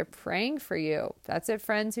grace. They're praying for you. That's what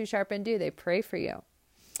friends who sharpen do. They pray for you.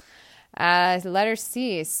 Letter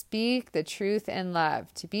C, speak the truth in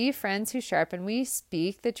love. To be friends who sharpen, we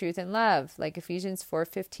speak the truth in love, like Ephesians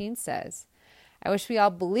 4:15 says. I wish we all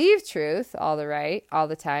believed truth all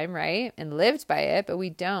the time, right? And lived by it, but we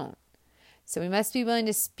don't. So we must be willing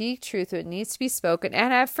to speak truth when it needs to be spoken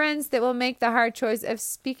and have friends that will make the hard choice of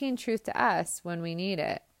speaking truth to us when we need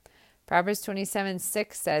it. Proverbs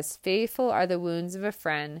 27:6 says, faithful are the wounds of a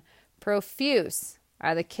friend, profuse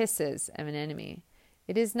are the kisses of an enemy.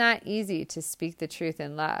 It is not easy to speak the truth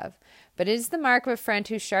in love, but it is the mark of a friend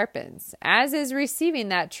who sharpens, as is receiving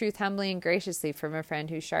that truth humbly and graciously from a friend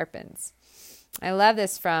who sharpens. I love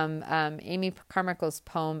this from Amy Carmichael's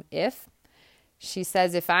poem, If. She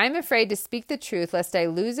says, if I'm afraid to speak the truth, lest I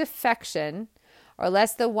lose affection, or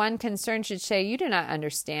lest the one concerned should say, "You do not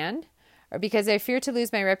understand," or because I fear to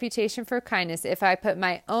lose my reputation for kindness if I put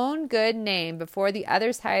my own good name before the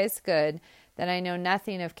other's highest good, then I know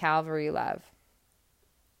nothing of Calvary love.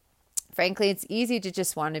 Frankly, it's easy to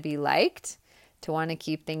just want to be liked, to want to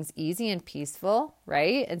keep things easy and peaceful,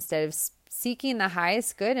 right? Instead of seeking the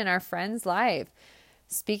highest good in our friend's life.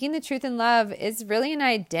 Speaking the truth in love is really an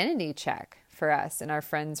identity check for us in our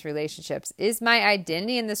friends' relationships. Is my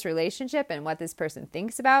identity in this relationship and what this person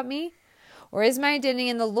thinks about me? Or is my identity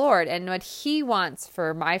in the Lord and what He wants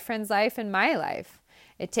for my friend's life and my life?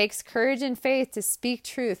 It takes courage and faith to speak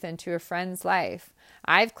truth into a friend's life.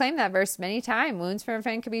 I've claimed that verse many times. Wounds from a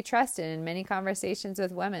friend can be trusted in many conversations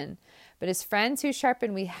with women. But as friends who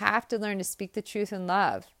sharpen, we have to learn to speak the truth in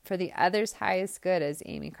love for the other's highest good, as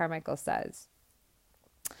Amy Carmichael says.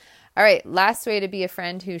 All right, last way to be a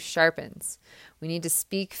friend who sharpens. We need to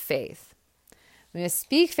speak faith. We must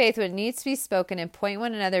speak faith when it needs to be spoken and point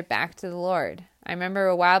one another back to the Lord. I remember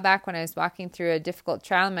a while back when I was walking through a difficult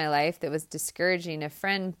trial in my life that was discouraging. A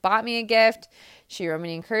friend bought me a gift. She wrote me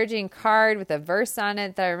an encouraging card with a verse on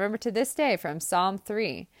it that I remember to this day from Psalm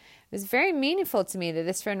 3. It was very meaningful to me that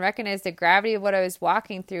this friend recognized the gravity of what I was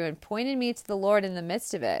walking through and pointed me to the Lord in the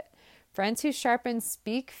midst of it. Friends who sharpen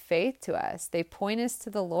speak faith to us. They point us to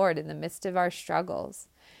the Lord in the midst of our struggles.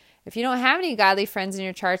 If you don't have any godly friends in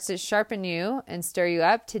your charts that sharpen you and stir you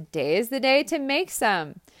up, today is the day to make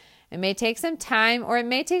some. It may take some time, or it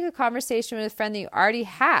may take a conversation with a friend that you already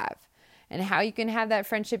have and how you can have that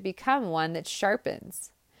friendship become one that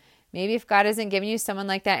sharpens. Maybe if God hasn't given you someone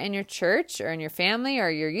like that in your church or in your family or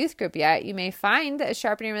your youth group yet, you may find a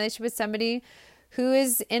sharpening relationship with somebody who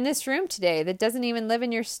is in this room today that doesn't even live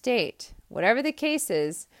in your state. Whatever the case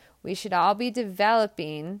is, we should all be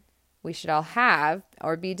developing, we should all have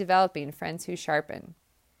or be developing friends who sharpen.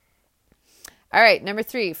 All right, number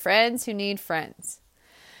 3, friends who need friends.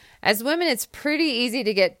 As women, it's pretty easy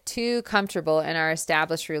to get too comfortable in our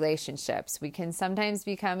established relationships. We can sometimes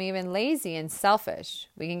become even lazy and selfish.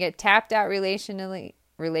 We can get tapped out relationally,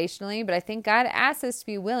 but I think God asks us to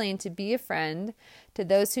be willing to be a friend to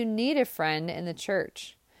those who need a friend in the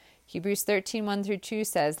church. Hebrews 13:1-2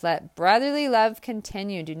 says, "Let brotherly love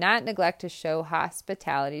continue. Do not neglect to show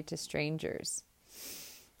hospitality to strangers."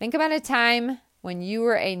 Think about a time when you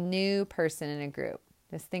were a new person in a group.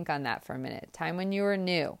 Just think on that for a minute. Time when you were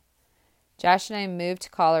new. Josh and I moved to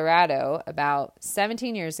Colorado about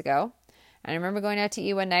 17 years ago. And I remember going out to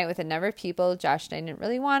eat one night with a number of people. Josh and I didn't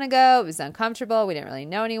really want to go. It was uncomfortable. We didn't really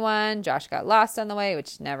know anyone. Josh got lost on the way,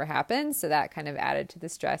 which never happens. So that kind of added to the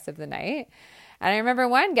stress of the night. And I remember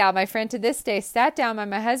one gal, my friend to this day, sat down by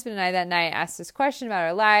my husband and I that night, asked us questions about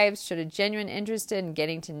our lives, showed a genuine interest in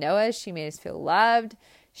getting to know us. She made us feel loved.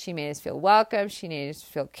 She made us feel welcome. She made us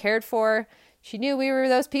feel cared for. She knew we were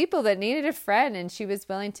those people that needed a friend, and she was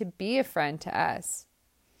willing to be a friend to us.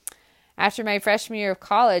 After my freshman year of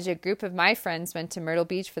college, a group of my friends went to Myrtle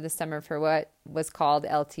Beach for the summer for what was called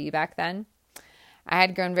LT back then. I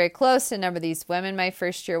had grown very close to a number of these women my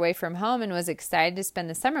first year away from home and was excited to spend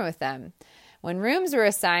the summer with them. When rooms were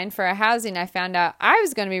assigned for our housing, I found out I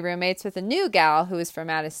was going to be roommates with a new gal who was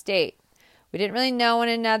from out of state. We didn't really know one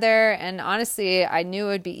another, and honestly, I knew it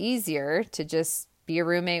would be easier to just be a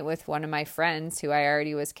roommate with one of my friends who I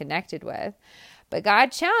already was connected with. But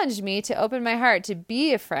God challenged me to open my heart to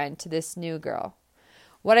be a friend to this new girl.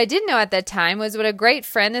 What I didn't know at that time was what a great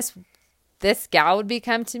friend this gal would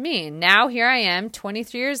become to me. Now here I am,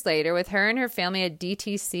 23 years later, with her and her family at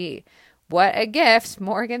DTC. What a gift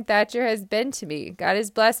Morgan Thatcher has been to me. God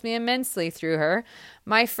has blessed me immensely through her,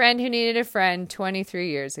 my friend who needed a friend 23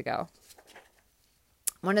 years ago.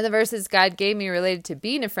 One of the verses God gave me related to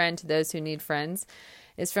being a friend to those who need friends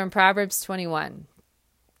is from Proverbs 21.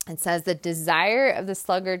 It says, "The desire of the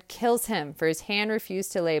sluggard kills him, for his hand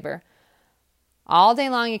refused to labor. All day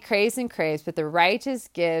long he craves and craves, but the righteous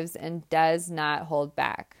gives and does not hold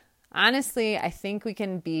back." Honestly, I think we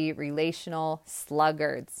can be relational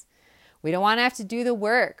sluggards. We don't want to have to do the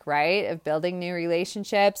work, right, of building new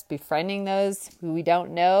relationships, befriending those who we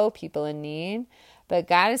don't know, people in need. But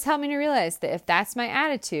God has helped me to realize that if that's my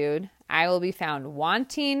attitude, I will be found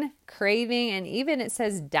wanting, craving, and even it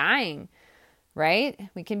says dying, right?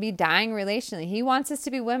 We can be dying relationally. He wants us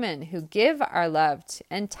to be women who give our love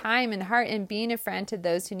and time and heart in being a friend to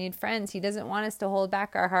those who need friends. He doesn't want us to hold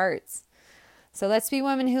back our hearts. So let's be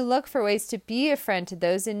women who look for ways to be a friend to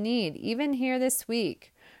those in need, even here this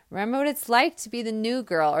week. Remember what it's like to be the new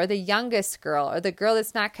girl or the youngest girl or the girl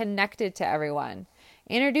that's not connected to everyone.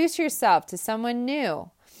 Introduce yourself to someone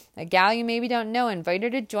new. A gal you maybe don't know, invite her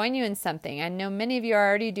to join you in something. I know many of you are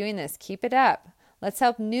already doing this. Keep it up. Let's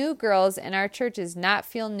help new girls in our churches not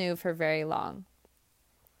feel new for very long.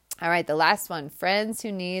 All right, the last one, friends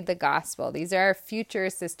who need the gospel. These are our future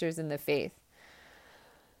sisters in the faith.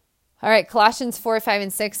 All right, Colossians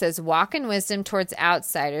 4:5-6 says, walk in wisdom towards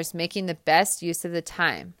outsiders, making the best use of the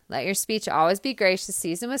time. Let your speech always be gracious,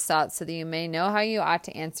 seasoned with salt, so that you may know how you ought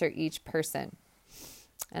to answer each person.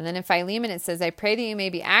 And then in Philemon it says, I pray that you may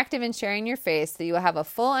be active in sharing your faith, so that you will have a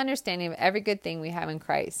full understanding of every good thing we have in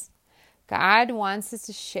Christ. God wants us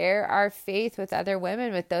to share our faith with other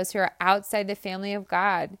women, with those who are outside the family of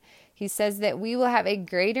God. He says that we will have a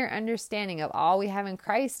greater understanding of all we have in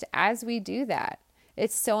Christ as we do that.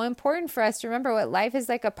 It's so important for us to remember what life is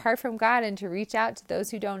like apart from God and to reach out to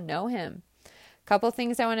those who don't know him. A couple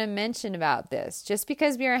things I want to mention about this. Just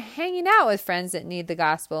because we are hanging out with friends that need the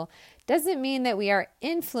gospel doesn't mean that we are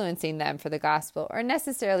influencing them for the gospel or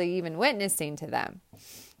necessarily even witnessing to them.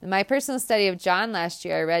 In my personal study of John last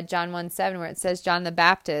year, I read John 1:7, where it says John the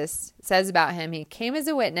Baptist says about him, he came as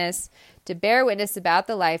a witness to bear witness about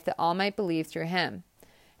the life that all might believe through him.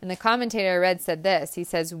 And the commentator I read said this. He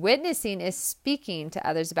says, witnessing is speaking to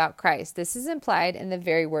others about Christ. This is implied in the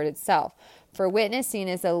very word itself. For witnessing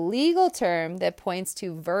is a legal term that points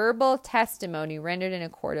to verbal testimony rendered in a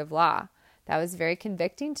court of law. That was very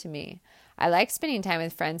convicting to me. I like spending time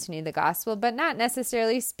with friends who need the gospel, but not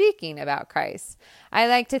necessarily speaking about Christ. I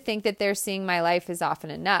like to think that they're seeing my life is often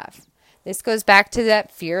enough. This goes back to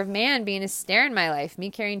that fear of man being a snare in my life, me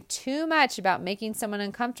caring too much about making someone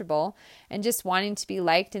uncomfortable and just wanting to be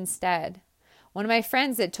liked instead. One of my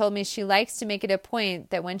friends that told me she likes to make it a point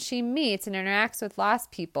that when she meets and interacts with lost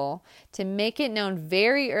people, to make it known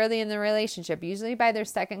very early in the relationship, usually by their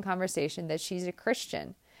second conversation, that she's a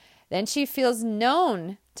Christian. Then she feels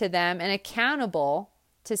known to them and accountable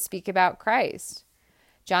to speak about Christ.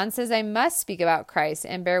 John says, I must speak about Christ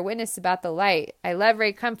and bear witness about the light. I love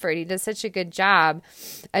Ray Comfort. He does such a good job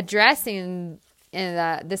addressing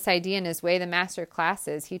this idea in his Way the Master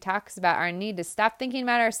classes. He talks about our need to stop thinking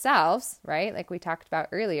about ourselves, right, like we talked about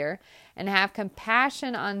earlier, and have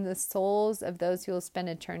compassion on the souls of those who will spend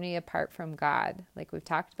eternity apart from God, like we've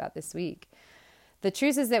talked about this week. The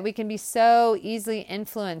truth is that we can be so easily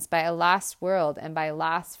influenced by a lost world and by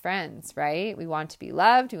lost friends, right? We want to be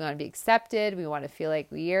loved. We want to be accepted. We want to feel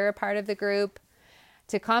like we are a part of the group.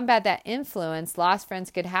 To combat that influence lost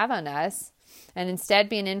friends could have on us, and instead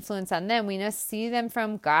be an influence on them, we must see them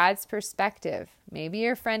from God's perspective. Maybe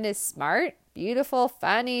your friend is smart, beautiful,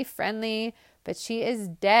 funny, friendly, but she is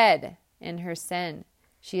dead in her sin.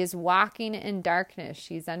 She is walking in darkness.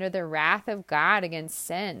 She's under the wrath of God against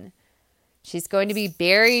sin. She's going to be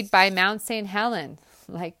buried by Mount St. Helen,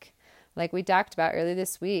 like we talked about earlier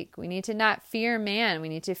this week. We need to not fear man. We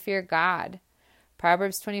need to fear God.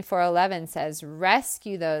 Proverbs 24:11 says,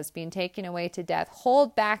 rescue those being taken away to death.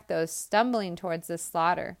 Hold back those stumbling towards the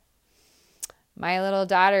slaughter. My little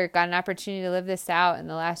daughter got an opportunity to live this out in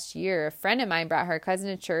the last year. A friend of mine brought her cousin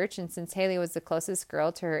to church, and since Haley was the closest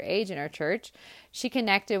girl to her age in our church, she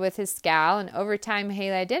connected with his gal, and over time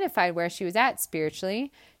Haley identified where she was at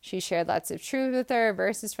spiritually. She shared lots of truth with her,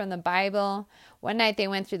 verses from the Bible. One night they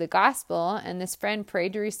went through the gospel, and this friend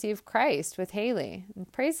prayed to receive Christ with Haley.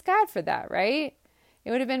 And praise God for that, right? It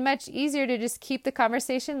would have been much easier to just keep the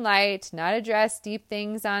conversation light, not address deep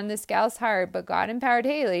things on this gal's heart, but God empowered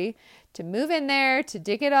Haley to move in there, to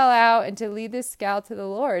dig it all out, and to lead this gal to the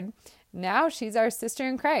Lord. Now she's our sister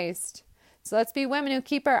in Christ. So let's be women who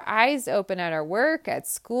keep our eyes open at our work, at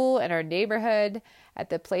school, in our neighborhood, at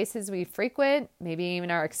the places we frequent, maybe even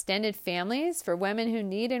our extended families, for women who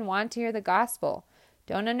need and want to hear the gospel.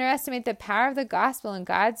 Don't underestimate the power of the gospel and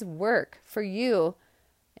God's work for you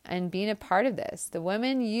and being a part of this. The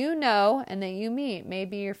women you know and that you meet may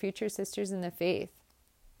be your future sisters in the faith.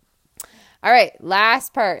 All right,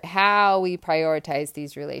 last part, how we prioritize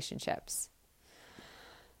these relationships.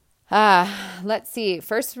 Let's see.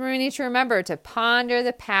 First, we need to remember to ponder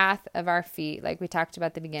the path of our feet, like we talked about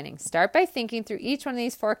at the beginning. Start by thinking through each one of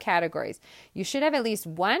these 4 categories. You should have at least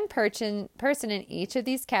one person in each of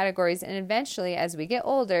these categories, and eventually, as we get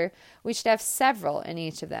older, we should have several in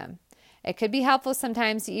each of them. It could be helpful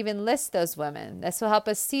sometimes to even list those women. This will help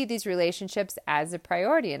us see these relationships as a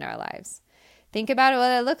priority in our lives. Think about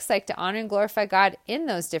what it looks like to honor and glorify God in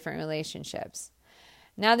those different relationships.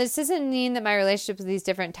 Now, this doesn't mean that my relationship with these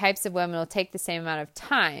different types of women will take the same amount of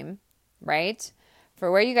time, right? For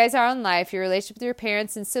where you guys are in life, your relationship with your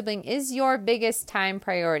parents and sibling is your biggest time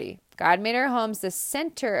priority. God made our homes the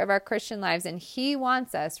center of our Christian lives, and He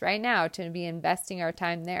wants us right now to be investing our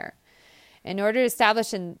time there. In order to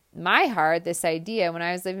establish in my heart this idea, when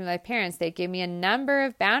I was living with my parents, they gave me a number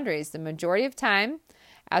of boundaries. The majority of time,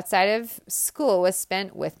 outside of school was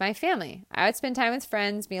spent with my family. I would spend time with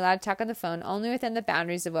friends, be allowed to talk on the phone only within the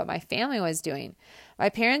boundaries of what my family was doing. My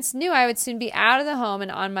parents knew I would soon be out of the home and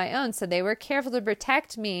on my own, so they were careful to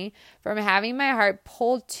protect me from having my heart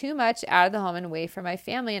pulled too much out of the home and away from my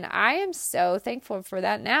family, and I am so thankful for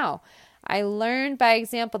that now. I learned by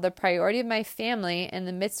example the priority of my family in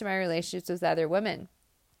the midst of my relationships with other women.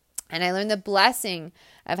 And I learned the blessing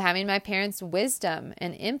of having my parents' wisdom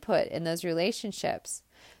and input in those relationships.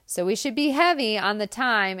 So we should be heavy on the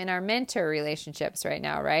time in our mentor relationships right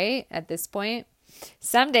now, right? At this point.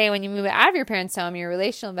 Someday when you move out of your parents' home, your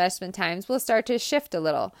relational investment times will start to shift a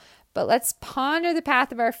little. But let's ponder the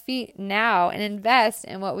path of our feet now and invest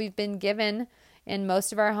in what we've been given in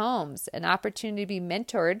most of our homes. An opportunity to be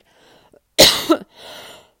mentored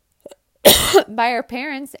by our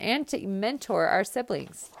parents and to mentor our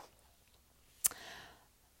siblings.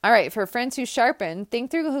 All right, for friends who sharpen, think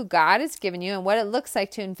through who God has given you and what it looks like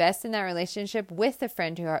to invest in that relationship with the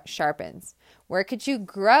friend who sharpens. Where could you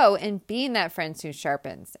grow in being that friend who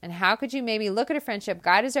sharpens? And how could you maybe look at a friendship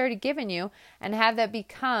God has already given you and have that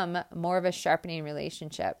become more of a sharpening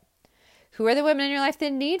relationship? Who are the women in your life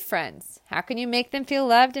that need friends? How can you make them feel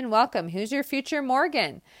loved and welcome? Who's your future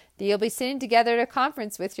Morgan that you'll be sitting together at a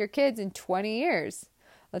conference with your kids in 20 years?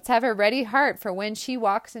 Let's have a ready heart for when she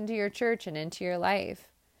walks into your church and into your life.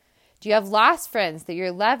 Do you have lost friends that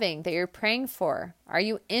you're loving, that you're praying for? Are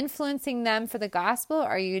you influencing them for the gospel, or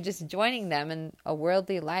are you just joining them in a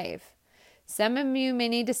worldly life? Some of you may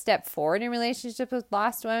need to step forward in relationships with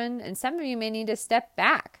lost women, and some of you may need to step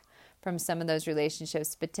back from some of those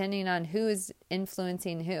relationships, depending on who is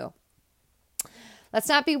influencing who. Let's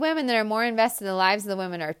not be women that are more invested in the lives of the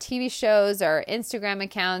women, our TV shows, our Instagram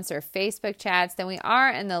accounts, or Facebook chats, than we are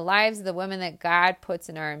in the lives of the women that God puts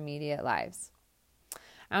in our immediate lives.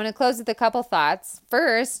 I want to close with a couple thoughts.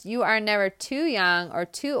 First, you are never too young or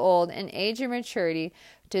too old in age or maturity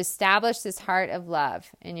to establish this heart of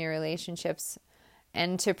love in your relationships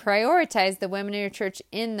and to prioritize the women in your church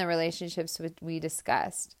in the relationships we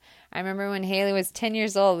discussed. I remember when Haley was 10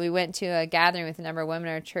 years old, we went to a gathering with a number of women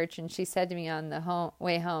in our church, and she said to me on the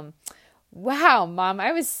way home, "Wow, Mom,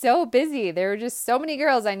 I was so busy. There were just so many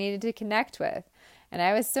girls I needed to connect with." And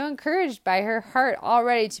I was so encouraged by her heart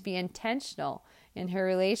already to be intentional in her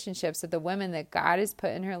relationships with the women that God has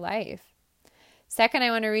put in her life. Second,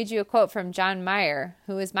 I want to read you a quote from John Meyer,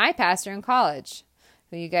 who was my pastor in college,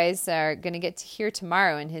 who you guys are going to get to hear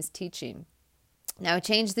tomorrow in his teaching. Now, I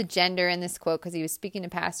changed the gender in this quote because he was speaking to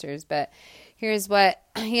pastors, but here's what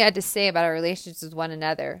he had to say about our relationships with one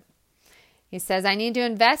another. He says, "I need to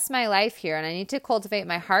invest my life here, and I need to cultivate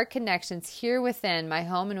my heart connections here within my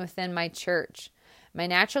home and within my church. My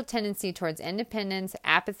natural tendency towards independence,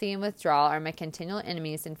 apathy, and withdrawal are my continual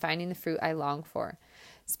enemies in finding the fruit I long for.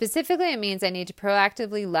 Specifically, it means I need to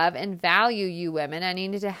proactively love and value you women. I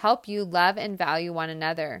need to help you love and value one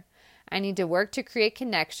another. I need to work to create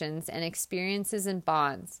connections and experiences and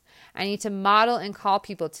bonds. I need to model and call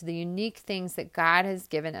people to the unique things that God has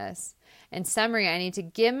given us. In summary, I need to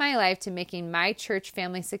give my life to making my church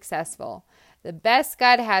family successful. The best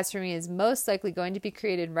God has for me is most likely going to be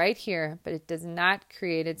created right here, but it does not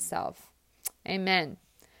create itself." Amen.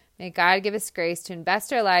 May God give us grace to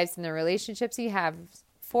invest our lives in the relationships He has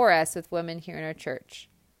for us with women here in our church.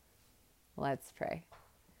 Let's pray.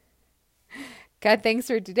 God, thanks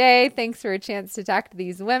for today. Thanks for a chance to talk to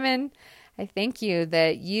these women. I thank you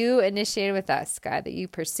that you initiated with us, God, that you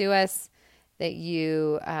pursue us, that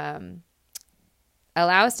you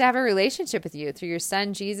allow us to have a relationship with you through your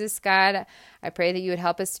Son, Jesus, God. I pray that you would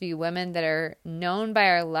help us to be women that are known by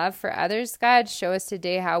our love for others, God. Show us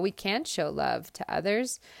today how we can show love to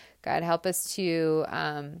others. God, help us to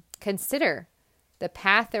consider the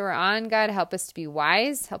path that we're on, God. Help us to be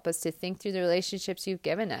wise. Help us to think through the relationships you've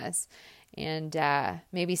given us and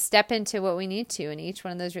maybe step into what we need to in each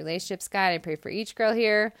one of those relationships, God. I pray for each girl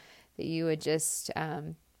here that you would just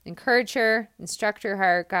encourage her, instruct her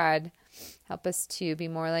heart, God. Help us to be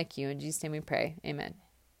more like you. In Jesus' name we pray. Amen.